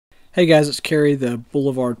Hey guys, it's Kerry, the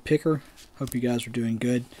Boulevard Picker. Hope you guys are doing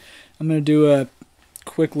good. I'm going to do a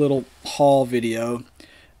quick little haul video.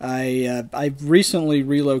 I recently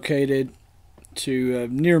relocated to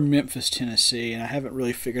near Memphis, Tennessee, and I haven't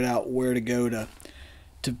really figured out where to go to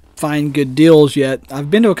find good deals yet. I've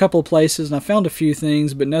been to a couple of places and I found a few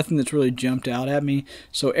things, but nothing that's really jumped out at me.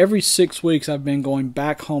 So every 6 weeks I've been going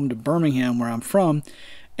back home to Birmingham, where I'm from,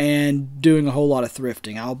 and doing a whole lot of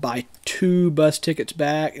thrifting. I'll buy 2 bus tickets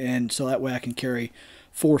back, and so that way I can carry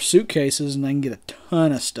 4 suitcases and I can get a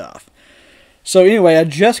ton of stuff. So anyway, I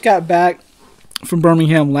just got back from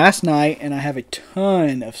Birmingham last night and I have a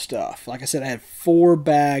ton of stuff. Like I said, I had 4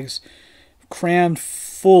 bags crammed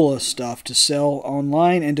full of stuff to sell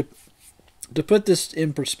online. And to put this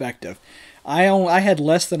in perspective, I had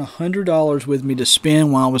less than $100 with me to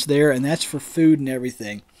spend while I was there, and that's for food and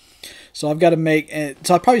everything. So I've got to make,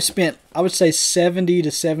 so I probably spent, I would say $70 to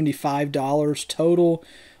 $75 total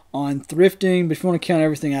on thrifting. But if you want to count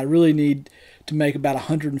everything, I really need to make about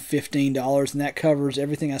 $115, and that covers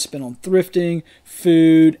everything I spent on thrifting,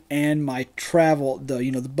 food, and my travel,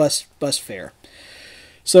 the bus fare.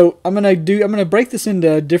 So I'm gonna break this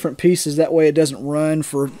into different pieces. That way it doesn't run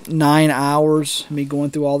for 9 hours, me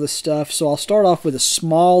going through all this stuff. So I'll start off with a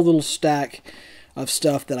small little stack of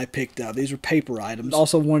stuff that I picked up. These are paper items.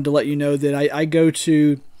 Also wanted to let you know that I go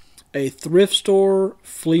to a thrift store,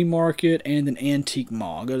 flea market, and an antique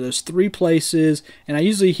mall. I go to those 3 places, and I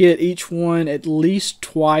usually hit each one at least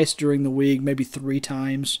twice during the week, maybe 3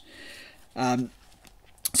 times.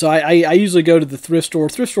 So I usually go to the thrift store.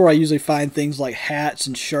 Thrift store, I usually find things like hats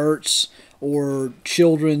and shirts, or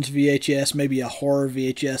children's VHS, maybe a horror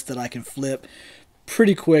VHS that I can flip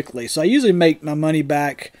pretty quickly. So I usually make my money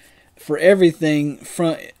back for everything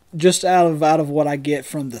from just out of what I get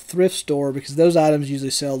from the thrift store, because those items usually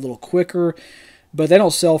sell a little quicker, but they don't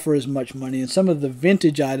sell for as much money. And some of the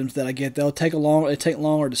vintage items that I get, they take longer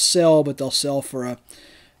to sell, but they'll sell for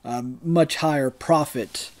a much higher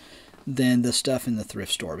profit than the stuff in the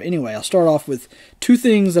thrift store. But anyway, I'll start off with 2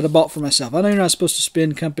 things that I bought for myself. I know you're not supposed to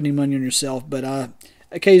spend company money on yourself, but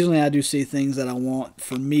occasionally I do see things that I want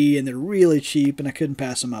for me, and they're really cheap, and I couldn't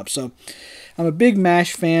pass them up. So I'm a big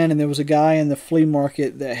MASH fan, and there was a guy in the flea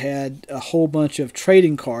market that had a whole bunch of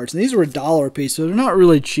trading cards. And these were $1 a piece, so they're not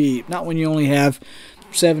really cheap. Not when you only have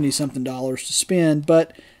 $70-something to spend.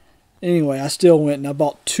 But anyway, I still went and I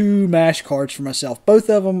bought 2 MASH cards for myself. Both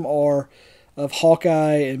of them are of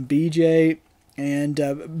Hawkeye and BJ.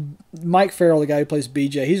 And Mike Farrell, the guy who plays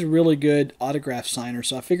BJ, he's a really good autograph signer.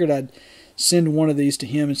 So I figured I'd send one of these to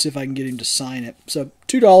him and see if I can get him to sign it. So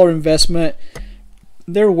 $2 investment.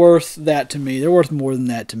 They're worth that to me. They're worth more than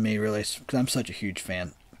that to me, really, because I'm such a huge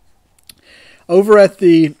fan. Over at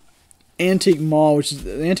the antique mall,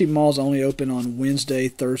 the antique mall is only open on Wednesday,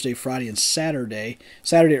 Thursday, Friday, and Saturday.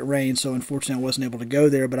 Saturday it rained, so unfortunately I wasn't able to go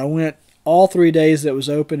there. But I went all 3 days that it was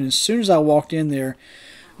open. And as soon as I walked in there,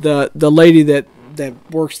 the lady that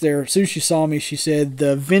works there, as soon as she saw me, she said,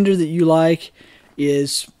 "The vendor that you like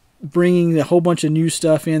is bringing a whole bunch of new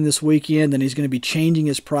stuff in this weekend, and he's going to be changing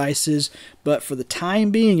his prices, but for the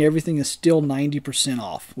time being, everything is still 90%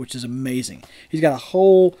 off," which is amazing. He's got a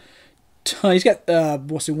whole ton. He's got 4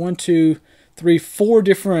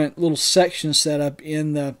 different little sections set up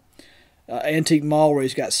in the antique mall where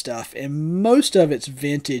he's got stuff, and most of it's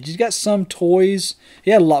vintage. He's got some toys.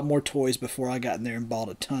 He had a lot more toys before I got in there and bought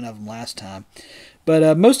a ton of them last time,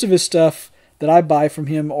 but most of his stuff that I buy from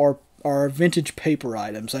him are vintage paper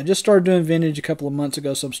items. I just started doing vintage a couple of months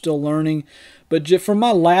ago, so I'm still learning. But from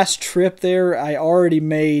my last trip there, I already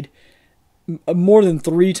made more than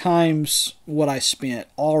 3 times what I spent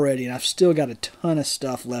already, and I've still got a ton of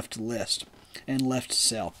stuff left to list and left to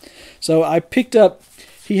sell. So I picked up,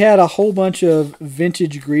 he had a whole bunch of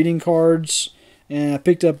vintage greeting cards, and I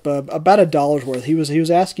picked up about $1 worth. He was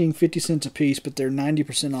asking 50 cents a piece, but they're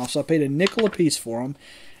 90% off, so I paid a nickel a piece for them.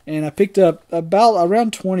 And I picked up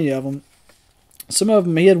around 20 of them. Some of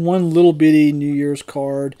them, he had one little bitty New Year's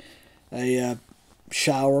card, a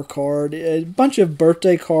shower card, a bunch of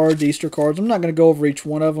birthday cards, Easter cards. I'm not going to go over each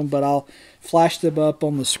one of them, but I'll flash them up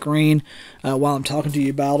on the screen while I'm talking to you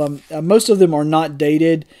about them. Most of them are not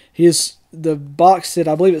dated. The box said,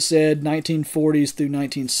 I believe it said 1940s through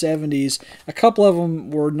 1970s. A couple of them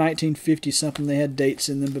were 1950 something. They had dates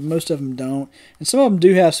in them, but most of them don't. And some of them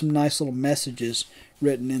do have some nice little messages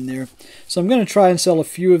written in there. So I'm going to try and sell a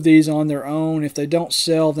few of these on their own. If they don't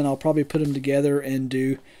sell, then I'll probably put them together and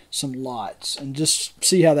do some lots and just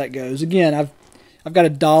see how that goes. Again, I've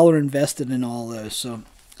got $1 invested in all those, so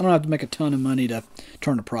I don't have to make a ton of money to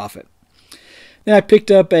turn a profit. Then I picked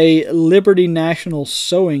up a Liberty National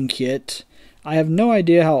sewing kit. I have no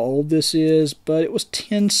idea how old this is, but it was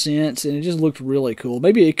 10 cents, and it just looked really cool.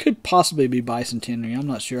 Maybe it could possibly be bicentennial. I'm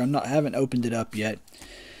not sure. I haven't opened it up yet.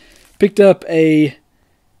 Picked up a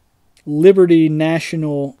Liberty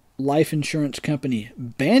National Life Insurance Company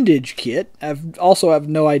bandage kit. I also have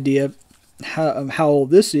no idea how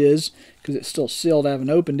old this is because it's still sealed. I haven't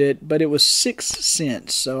opened it, but it was 6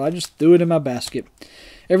 cents, so I just threw it in my basket.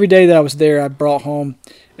 Every day that I was there, I brought home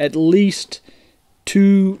at least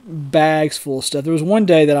 2 bags full of stuff. There was one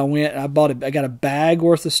day that I went and I got a bag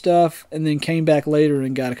worth of stuff and then came back later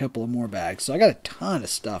and got a couple of more bags. So I got a ton of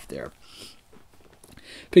stuff there.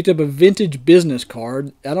 Picked up a vintage business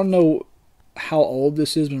card. I don't know how old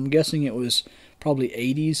this is, but I'm guessing it was probably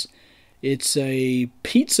 80s. It's a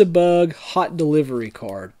Pizza Bug hot delivery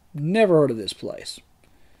card. Never heard of this place.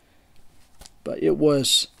 But it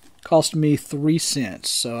cost me 3 cents,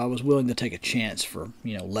 so I was willing to take a chance for,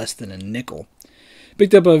 less than a nickel.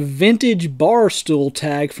 Picked up a vintage bar stool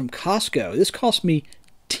tag from Costco. This cost me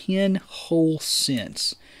 10 whole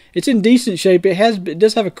cents. It's in decent shape. It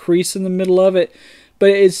does have a crease in the middle of it, but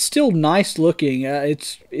it's still nice looking.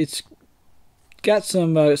 It's got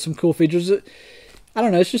some cool features. I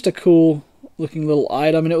don't know. It's just a cool looking little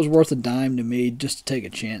item, and it was worth a dime to me just to take a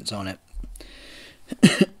chance on it.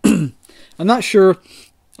 I'm not sure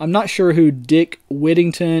who Dick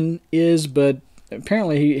Whittington is, but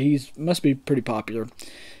apparently he must be pretty popular.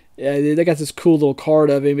 They got this cool little card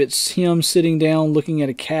of him. It's him sitting down looking at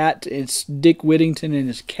a cat. It's Dick Whittington and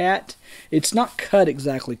his cat. It's not cut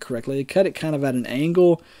exactly correctly. They cut it kind of at an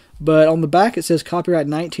angle, but on the back it says copyright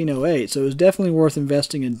 1908, so it was definitely worth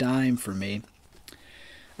investing a dime for me.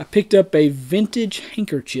 I picked up a vintage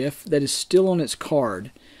handkerchief that is still on its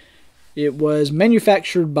card. It was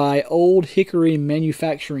manufactured by Old Hickory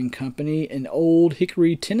Manufacturing Company in Old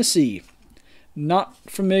Hickory, Tennessee. Not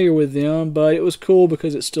familiar with them, but it was cool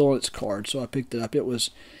because it's still on its card, so I picked it up. It was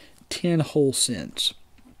 10 whole cents.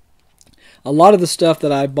 A lot of the stuff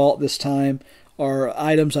that I bought this time are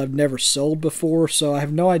items I've never sold before, so I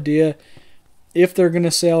have no idea if they're going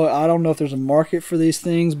to sell. I don't know if there's a market for these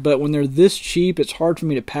things, but when they're this cheap, it's hard for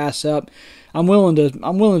me to pass up. I'm willing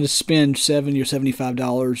to spend $70 or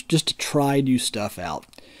 $75 just to try new stuff out.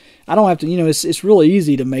 I don't have to, it's really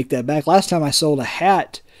easy to make that back. Last time I sold a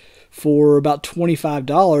hat for about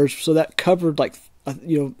 $25, so that covered like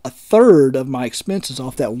a third of my expenses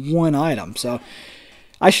off that one item. So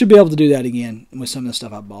I should be able to do that again with some of the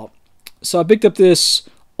stuff I bought. So I picked up this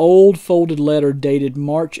old folded letter dated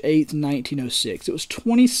March 8th, 1906. It was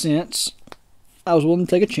 20 cents. I was willing to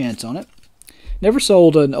take a chance on it. Never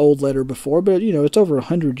sold an old letter before, but it's over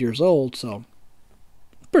 100 years old, so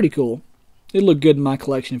pretty cool. It'll look good in my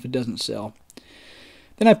collection if it doesn't sell.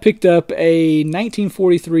 Then I picked up a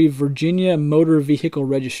 1943 Virginia Motor Vehicle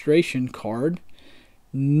Registration card.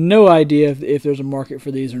 No idea if there's a market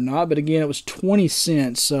for these or not, but again, it was 20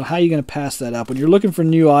 cents, so how are you going to pass that up? When you're looking for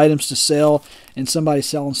new items to sell and somebody's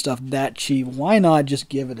selling stuff that cheap, why not just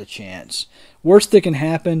give it a chance? Worst that can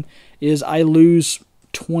happen is I lose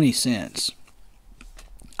 20 cents.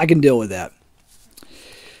 I can deal with that.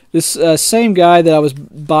 This same guy that I was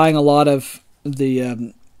buying a lot of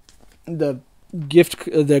the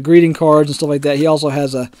greeting cards and stuff like that, he also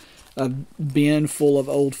has a bin full of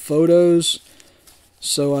old photos.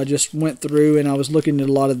 So I just went through and I was looking at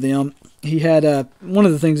a lot of them. He had one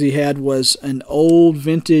of the things he had was an old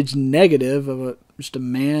vintage negative of just a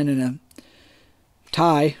man in a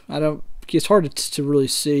tie. It's hard to really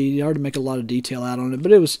see. Hard to make a lot of detail out on it,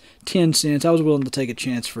 but it was 10 cents. I was willing to take a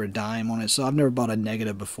chance for a dime on it. So I've never bought a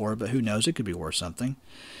negative before, but who knows? It could be worth something.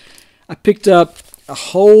 I picked up a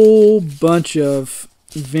whole bunch of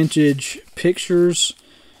vintage pictures.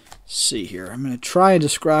 Let's see here. I'm going to try and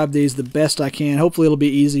describe these the best I can. Hopefully it'll be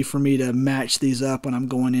easy for me to match these up when I'm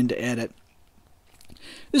going in to edit.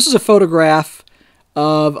 This is a photograph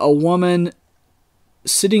of a woman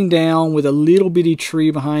sitting down with a little bitty tree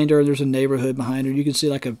behind her. There's a neighborhood behind her. You can see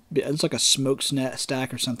it's like a smoke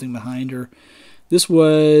stack or something behind her. This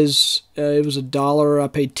was it was $1. I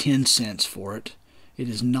paid 10 cents for it. It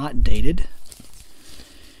is not dated.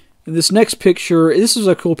 And this next picture, this is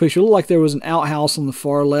a cool picture. It looked like there was an outhouse on the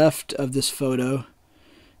far left of this photo.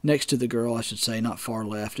 Next to the girl, I should say, not far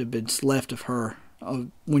left. It's left of her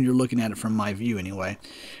when you're looking at it from my view anyway.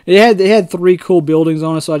 They had 3 cool buildings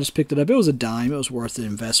on it, so I just picked it up. It was a dime. It was worth the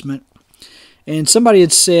investment. And somebody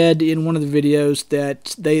had said in one of the videos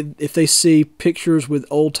that if they see pictures with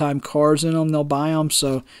old-time cars in them, they'll buy them.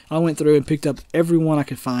 So I went through and picked up every one I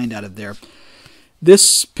could find out of there.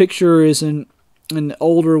 This picture is an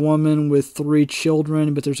older woman with 3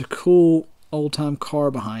 children, but there's a cool old-time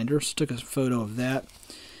car behind her, so I took a photo of that.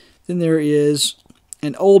 Then there is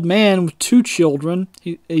an old man with two children.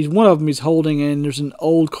 He's one of them he's holding, and there's an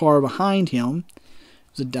old car behind him.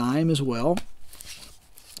 There's a dime as well.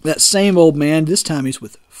 That same old man, this time he's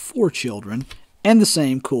with 4 children, and the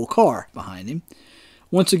same cool car behind him.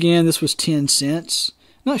 Once again, this was 10 cents.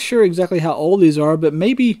 Not sure exactly how old these are, but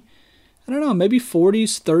maybe, I don't know, maybe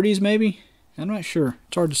 40s, 30s maybe? I'm not sure.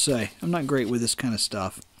 It's hard to say. I'm not great with this kind of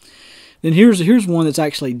stuff. Then here's one that's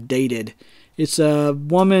actually dated. It's a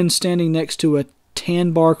woman standing next to a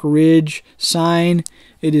Tan Bark Ridge sign.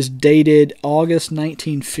 It is dated August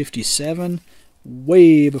 1957,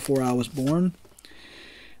 way before I was born.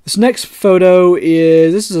 This next photo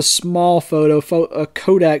this is a small photo, a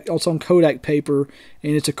Kodak, also on Kodak paper,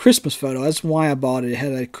 and it's a Christmas photo. That's why I bought it. It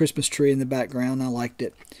had a Christmas tree in the background. I liked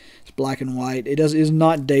it. It's black and white. It is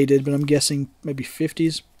not dated, but I'm guessing maybe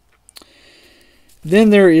 50s. Then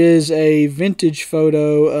there is a vintage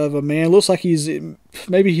photo of a man. Looks like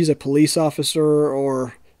maybe he's a police officer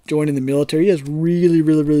or joining the military. He has really,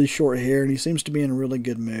 really, really short hair, and he seems to be in a really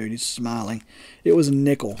good mood. He's smiling. It was a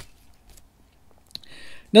nickel.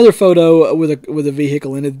 Another photo with a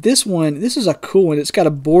vehicle in it. This is a cool one. It's got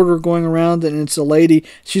a border going around it, and it's a lady.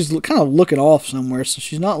 She's kind of looking off somewhere, so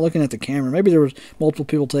she's not looking at the camera. Maybe there was multiple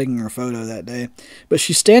people taking her photo that day. But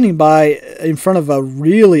she's standing in front of a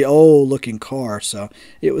really old-looking car, so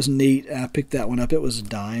it was neat. I picked that one up. It was a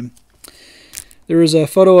dime. There is a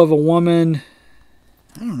photo of a woman.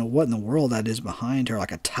 I don't know what in the world that is behind her,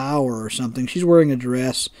 like a tower or something. She's wearing a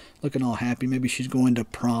dress, looking all happy. Maybe she's going to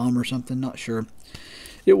prom or something. Not sure.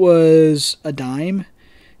 It was a dime.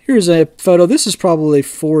 Here's a photo. This is probably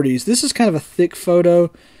 40s. This is kind of a thick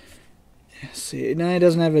photo. Let's see, now it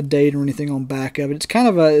doesn't have a date or anything on back of it. It's kind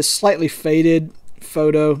of a slightly faded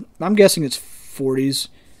photo. I'm guessing it's 40s.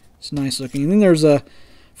 It's nice looking. And then there's a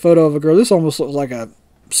photo of a girl. This almost looks like a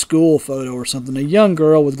school photo or something. A young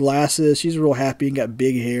girl with glasses. She's real happy and got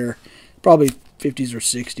big hair. Probably 50s or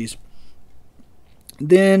 60s.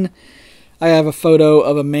 Then I have a photo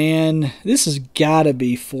of a man. This has got to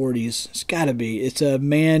be 40s. It's got to be. It's a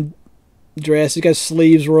man dressed. He's got his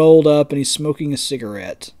sleeves rolled up, and he's smoking a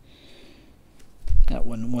cigarette. That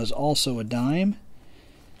one was also a dime.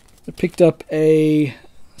 I picked up a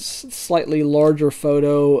slightly larger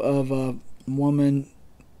photo of a woman.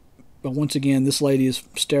 But once again, this lady is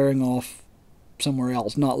staring off somewhere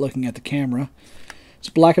else, not looking at the camera. It's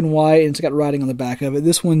black and white, and it's got writing on the back of it.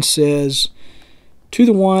 This one says, "To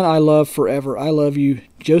the one I love forever, I love you,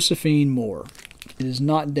 Josephine Moore." It is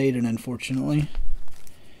not dated, unfortunately.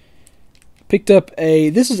 Picked up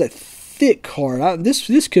this is a thick card.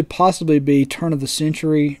 This could possibly be turn of the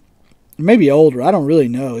century, maybe older. I don't really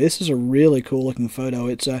know. This is a really cool looking photo.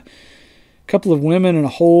 It's a couple of women and a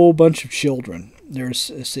whole bunch of children.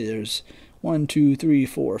 There's 1, 2, 3,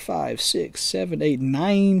 4, 5, 6, 7, 8,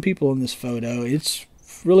 9 people in this photo. It's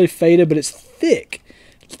really faded, but it's thick.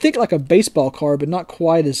 It's thick like a baseball card, but not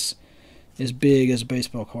quite as big as a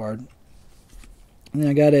baseball card. And then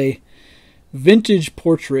I got a vintage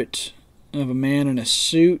portrait of a man in a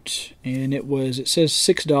suit, and it says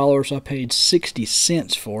 $6, so I paid 60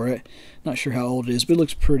 cents for it. Not sure how old it is, but it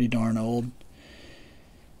looks pretty darn old.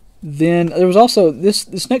 Then there was also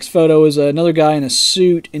this next photo is another guy in a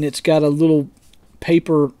suit, and it's got a little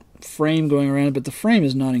paper frame going around, but the frame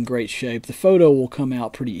is not in great shape. The photo will come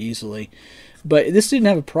out pretty easily. But this didn't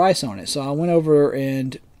have a price on it, so I went over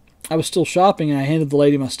and I was still shopping, and I handed the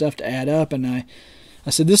lady my stuff to add up, and I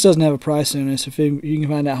said, "This doesn't have a price on it, so if you can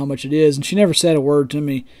find out how much it is." And she never said a word to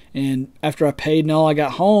me, and after I paid and all, I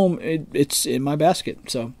got home, it's in my basket,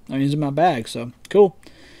 so it's in my bag, so cool.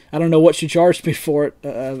 I don't know what she charged me for it,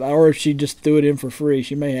 or if she just threw it in for free.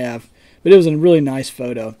 She may have, but it was a really nice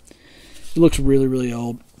photo. It looks really, really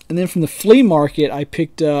old. And then from the flea market, I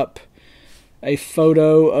picked up a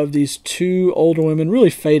photo of these two older women, really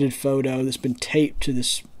faded photo that's been taped to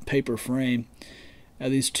this paper frame.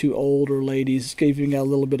 These two older ladies. It's even got a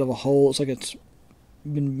little bit of a hole. It's like it's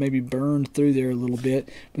been maybe burned through there a little bit.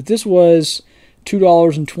 But this was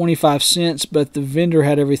 $2.25, but the vendor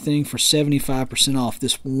had everything for 75% off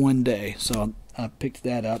this one day. So I picked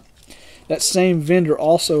that up. That same vendor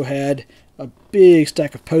also had a big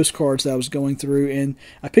stack of postcards that I was going through, and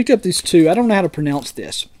I picked up these two. I don't know how to pronounce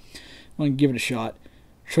this. I'm going to give it a shot.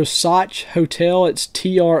 Trossachs Hotel. It's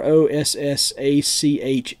Trossachs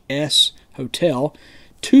Hotel.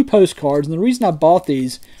 2 postcards, and the reason I bought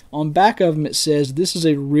these, on back of them it says this is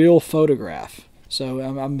a real photograph. So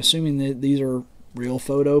I'm assuming that these are real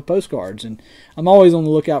photo postcards, and I'm always on the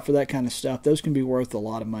lookout for that kind of stuff. Those can be worth a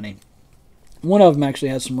lot of money. One of them actually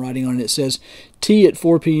has some writing on it. It says, "Tea at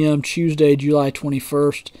 4 p.m. Tuesday, July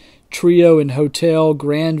 21st. Trio and Hotel,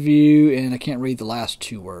 Grandview," and I can't read the last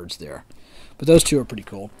 2 words there. But those two are pretty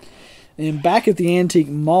cool. And back at the antique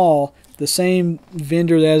mall, the same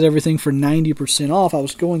vendor that has everything for 90% off, I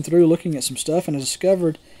was going through looking at some stuff, and I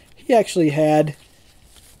discovered he actually had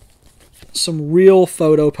some real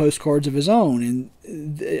photo postcards of his own.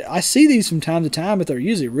 And I see these from time to time, but they're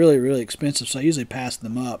usually really, really expensive, so I usually pass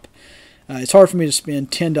them up. It's hard for me to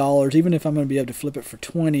spend $10, even if I'm going to be able to flip it for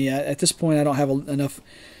 $20. At this point, I don't have enough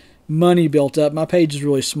money built up. My page is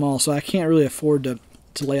really small, so I can't really afford to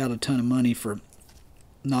lay out a ton of money for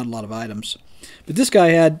not a lot of items. But this guy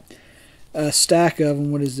had a stack of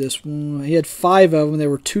them. What is this? He had 5 of them. They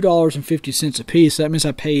were $2.50 a piece. That means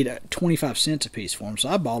I paid 25 cents a piece for them, so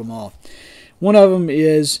I bought them all. One of them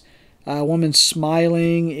is a woman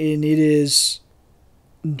smiling, and it is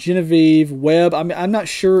Genevieve Webb. I mean, I'm not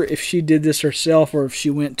sure if she did this herself or if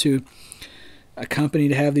she went to a company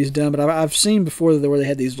to have these done, but I've seen before where they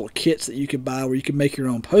had these little kits that you could buy where you could make your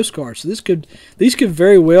own postcards. So these could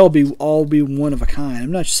very well be one of a kind.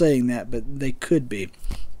 I'm not saying that, but they could be.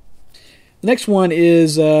 The next one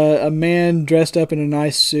is a man dressed up in a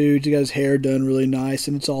nice suit. He got his hair done really nice,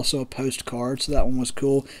 and it's also a postcard, so that one was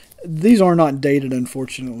cool. These are not dated,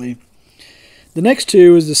 unfortunately. The next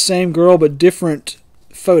two is the same girl but different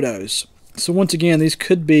photos. So once again, these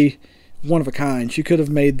could be one of a kind. She could have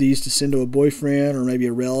made these to send to a boyfriend or maybe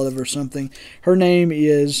a relative or something. Her name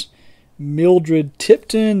is Mildred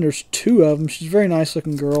Tipton. There's 2 of them. She's a very nice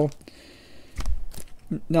looking girl.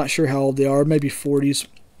 Not sure how old they are, maybe 40s.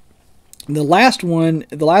 And the last one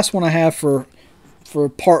I have for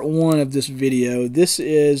part 1 of this video. This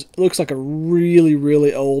looks like a really,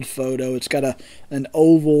 really old photo. It's got an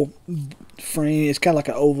oval frame. It's kind of like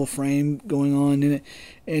an oval frame going on in it,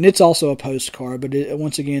 and it's also a postcard. But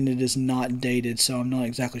once again, it is not dated, so I'm not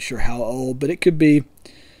exactly sure how old. But it could be,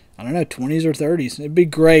 I don't know, 20s or 30s. It'd be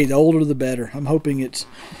great. The older the better. I'm hoping it's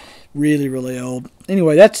really, really old.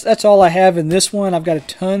 Anyway, that's all I have in this one. I've got a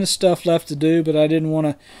ton of stuff left to do, but I didn't want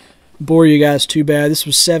to bore you guys too bad. This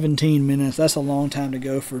was 17 minutes. That's a long time to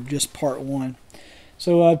go for just part 1.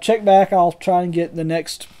 So check back. I'll try and get the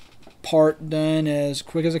next part done as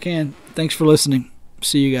quick as I can. Thanks for listening.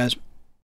 See you guys.